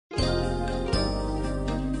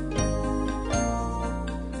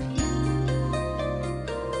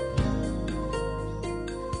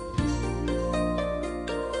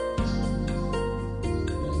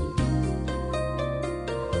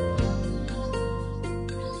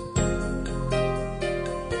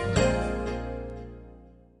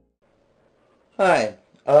Hi,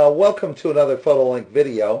 welcome to another FOTOLINQ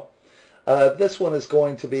video. This one is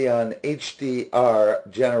going to be on HDR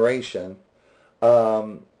generation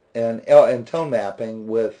and tone mapping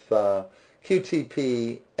with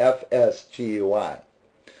QTPFSGUI.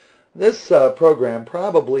 This program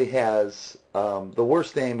probably has the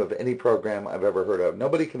worst name of any program I've ever heard of.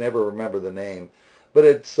 Nobody can ever remember the name, but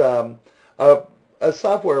it's a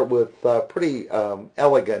software with pretty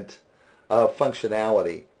elegant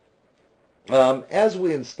functionality. As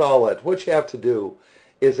we install it, what you have to do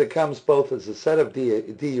is it comes both as a set of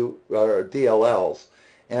DLLs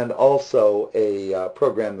and also a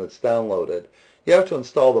program that's downloaded. You have to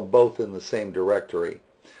install them both in the same directory.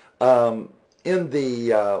 In the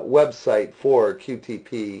website for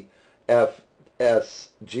QTPFSGUI,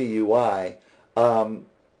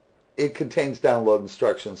 it contains download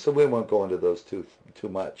instructions, so we won't go into those too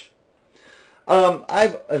much.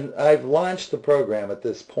 I've launched the program at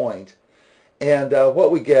this point. And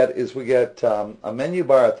what we get is a menu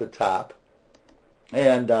bar at the top,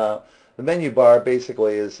 and the menu bar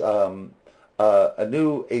basically is a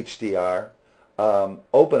new HDR,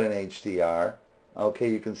 open an HDR.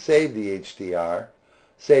 Okay, you can save the HDR,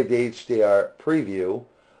 save the HDR preview.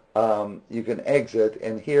 You can exit,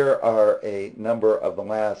 and here are a number of the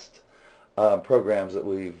last programs that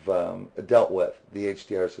we've dealt with, the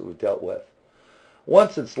HDRs that we've dealt with.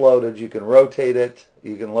 Once it's loaded, you can rotate it.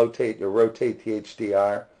 You can rotate the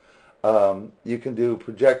HDR. You can do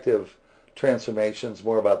projective transformations,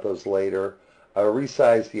 more about those later.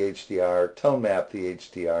 Resize the HDR, tone map the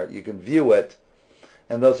HDR. You can view it,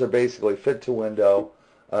 and those are basically fit to window,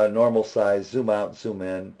 normal size, zoom out, zoom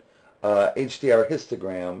in, HDR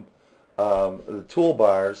histogram, the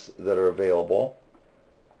toolbars that are available,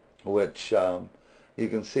 which you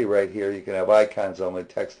can see right here. You can have icons only,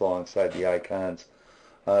 text alongside the icons,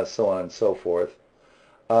 so on and so forth.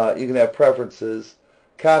 You can have preferences,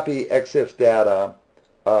 copy EXIF data,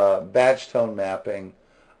 batch tone mapping,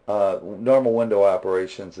 normal window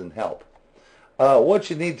operations, and help. What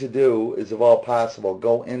you need to do is, if all possible,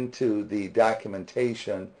 go into the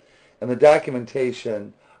documentation, and the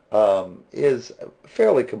documentation is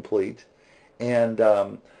fairly complete, and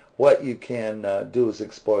what you can do is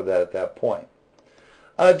explore that at that point.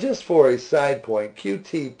 Just for a side point,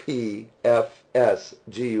 QTPFSGUI,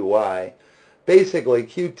 basically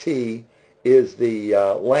QT is the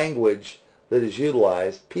language that is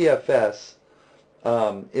utilized. PFS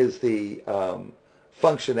is the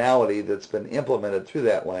functionality that's been implemented through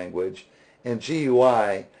that language, and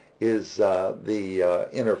GUI is the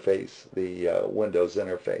interface, the Windows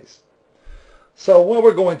interface. So what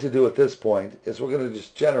we're going to do at this point is we're going to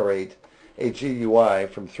just generate a GUI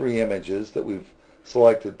from 3 images that we've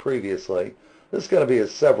selected previously. This is going to be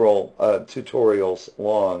several tutorials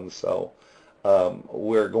long, so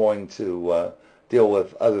we're going to deal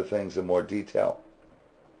with other things in more detail.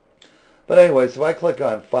 But anyways, if I click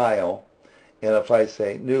on File, and if I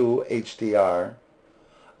say New HDR,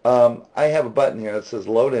 I have a button here that says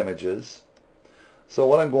Load Images. So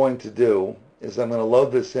what I'm going to do is I'm going to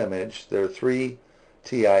load this image. There are 3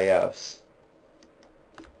 TIFs,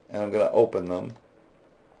 and I'm going to open them.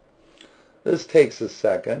 This takes a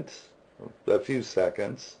few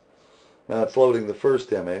seconds. Now it's loading the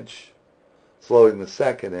first image. It's loading the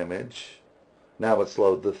second image. Now it's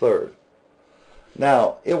loaded the third.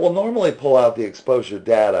 Now, it will normally pull out the exposure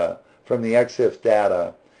data from the EXIF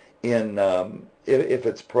data if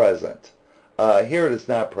it's present. Here it is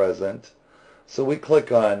not present. So we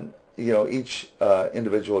click on each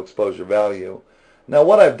individual exposure value. Now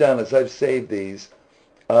what I've done is I've saved these.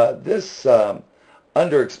 This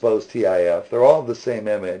underexposed TIF, they're all the same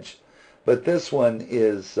image, but this one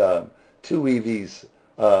is 2 EVs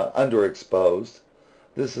underexposed,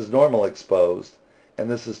 this is normal exposed, and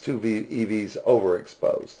this is 2 EVs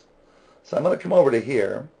overexposed. So I'm going to come over to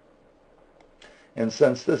here, and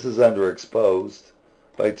since this is underexposed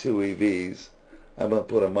by 2 EVs, I'm going to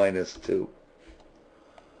put a -2.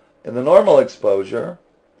 In the normal exposure,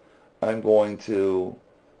 I'm going to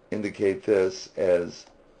indicate this as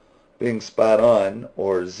being spot on,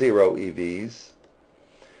 or 0 EVs.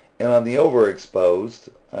 And on the overexposed,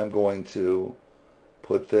 I'm going to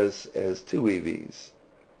put this as 2 EVs.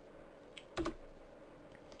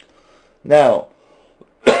 Now,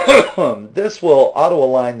 this will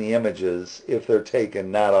auto-align the images if they're taken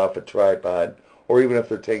not off a tripod, or even if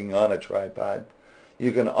they're taken on a tripod.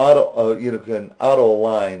 You can auto-align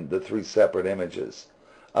the 3 separate images.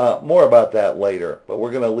 More about that later, but we're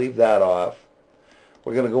going to leave that off.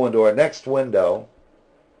 We're going to go into our next window.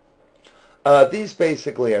 These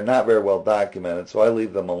basically are not very well documented, so I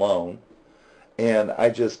leave them alone. And I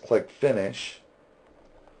just click Finish.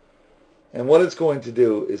 And what it's going to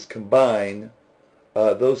do is combine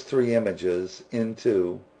those three images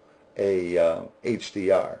into a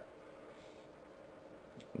HDR.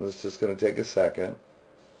 It's just going to take a second.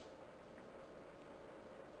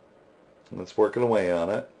 It's working away on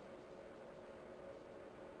it.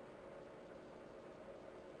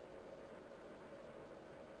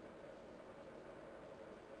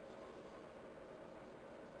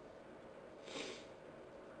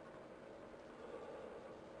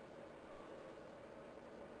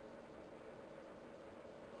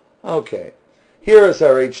 Okay, here is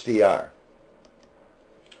our HDR.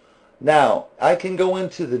 Now, I can go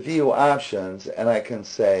into the view options and I can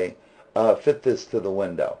say, fit this to the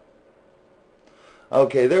window.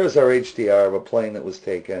 Okay, there's our HDR of a plane that was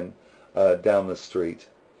taken down the street.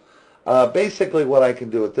 Basically what I can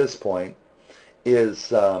do at this point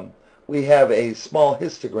is we have a small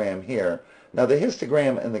histogram here. Now the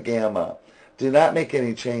histogram and the gamma do not make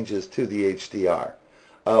any changes to the HDR.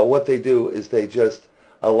 What they do is they just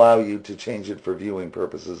allow you to change it for viewing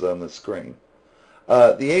purposes on the screen.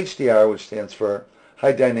 The HDR, which stands for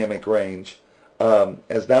High Dynamic Range,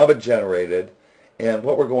 has now been generated, and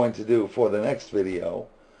what we're going to do for the next video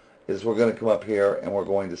is we're going to come up here and we're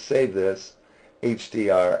going to save this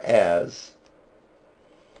HDR as,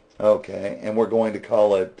 okay, and we're going to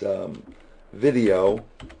call it video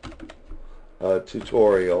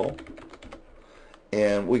tutorial,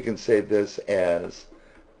 and we can save this as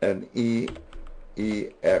an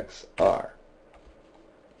EXR.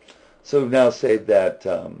 So we've now saved that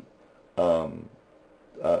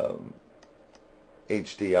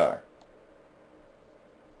HDR.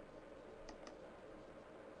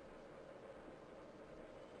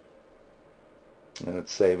 And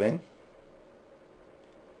it's saving.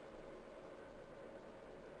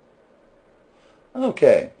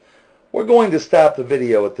 Okay, we're going to stop the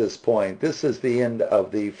video at this point. This is the end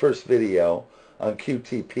of the first video on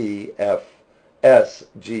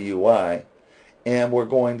QTPFSGUI, and we're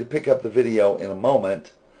going to pick up the video in a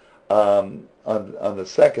moment on the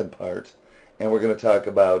second part, and we're going to talk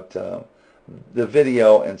about the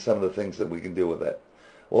video and some of the things that we can do with it.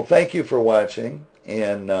 Well, thank you for watching,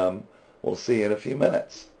 and we'll see you in a few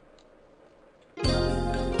minutes.